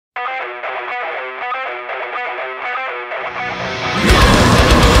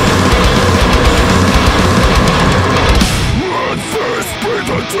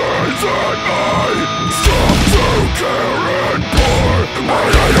days and night. Stop to care and pour.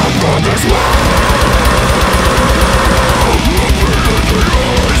 I am from this world. Look me in the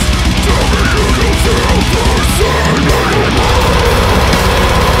eyes. Tell me you don't feel the same anymore.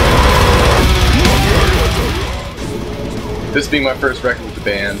 This being my first record with the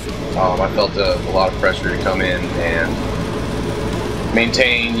band, I felt a lot of pressure to come in and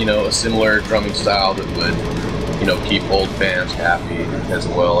maintain, a similar drumming style that would, keep old fans happy, as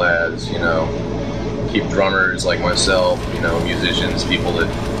well as, keep drummers like myself, musicians, people that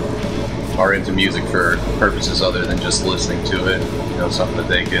are into music for purposes other than just listening to it, something that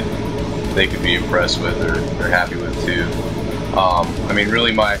they could be impressed with or happy with too. I mean,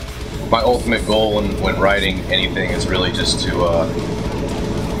 really my ultimate goal when writing anything is really just to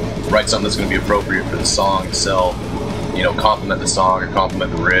write something that's going to be appropriate for the song itself, complement the song or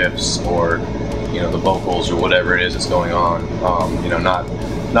complement the riffs or the vocals or whatever it is that's going on.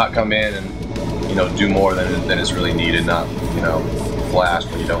 Not come in and do more than is really needed, not flash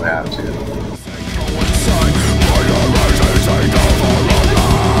when you don't have to.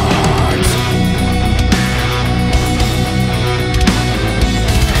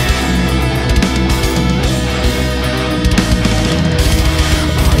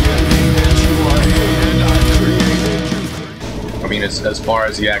 I mean, as far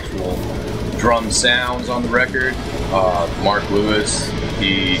as the actual drum sounds on the record, Mark Lewis,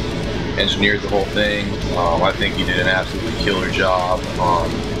 he engineered the whole thing. I think he did an absolutely killer job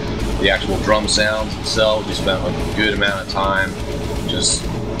on the actual drum sounds themselves. We spent a good amount of time just,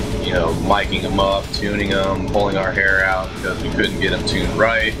 miking them up, tuning them, pulling our hair out because we couldn't get them tuned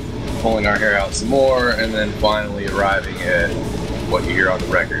right, pulling our hair out some more, and then finally arriving at what you hear on the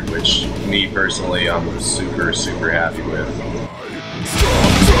record, which me personally, I'm super, super happy with.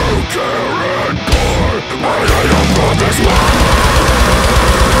 Stop to care and pour. I am from this world.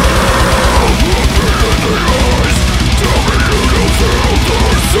 Look me in the eyes. Tell me you don't feel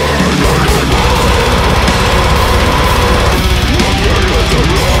the same anymore. Look me in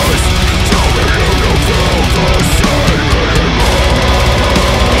the eyes. Tell me you don't feel the same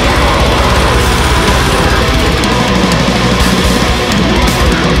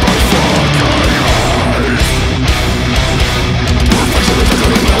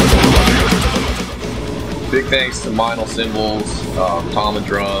Big thanks to Minel Cymbals, Tom and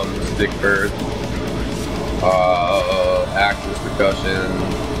Drums, Dick Firth, Actors Percussion,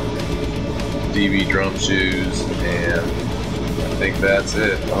 DB Drum Shoes, and I think that's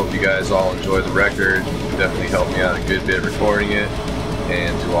it. I hope you guys all enjoy the record. It definitely helped me out a good bit recording it.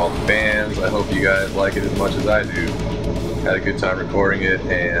 And to all the fans, I hope you guys like it as much as I do. Had a good time recording it,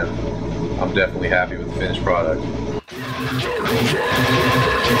 and I'm definitely happy with the finished product.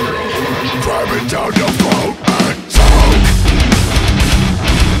 Driving down the